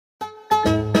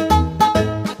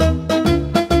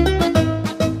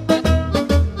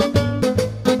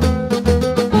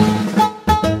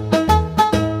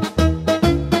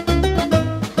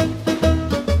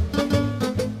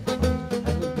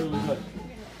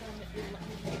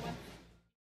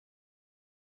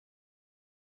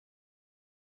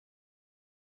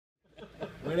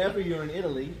whenever you're in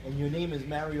Italy and your name is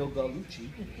Mario Gallucci,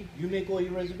 you make all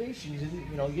your reservations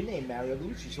and your name Mario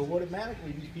Gallucci. So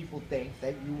automatically these people think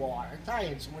that you are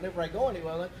Italian. So whenever I go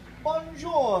anywhere, I'm like,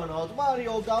 "Buongiorno, it's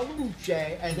Mario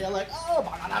Gallucci," and they're like, "Oh,"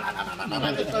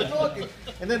 and they start talking,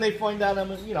 and then they find out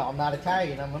I'm not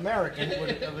Italian. I'm American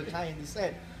of Italian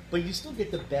descent. But you still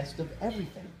get the best of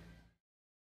everything.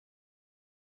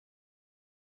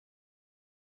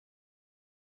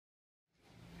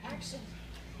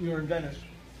 You're in Venice.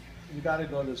 You got to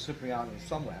go to Cipriano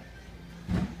somewhere.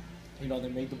 They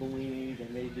made the Bellini. They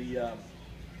made the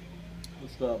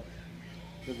what's the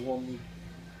raw meat?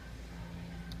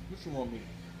 What's the raw meat?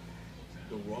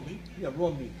 The raw meat? Yeah, raw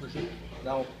meat.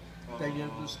 No,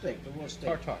 the steak, the raw steak.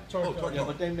 Tartare. Yeah,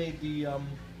 but they made the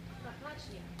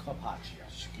Carpaccio. carpaccio.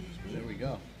 Excuse me. There we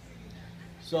go.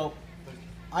 So,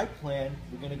 I plan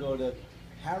we're going to go to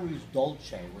Harry's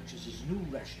Dolce, which is his new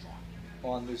restaurant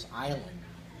on this island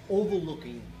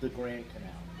overlooking the Grand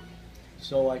Canal.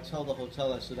 So I tell the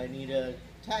hotel, I said, I need a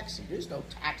taxi. There's no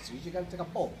taxis, you got to take a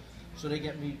boat. So they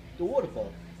get me the water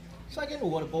boat. So I get in the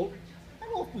water boat, and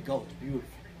off we go. It's beautiful.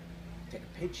 Taking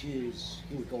pictures.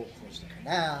 Here we go across the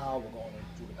canal. We're going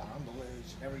through the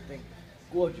gondolas and everything.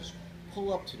 Gorgeous.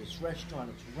 Pull up to this restaurant.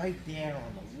 It's right there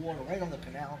on the water, right on the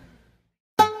canal.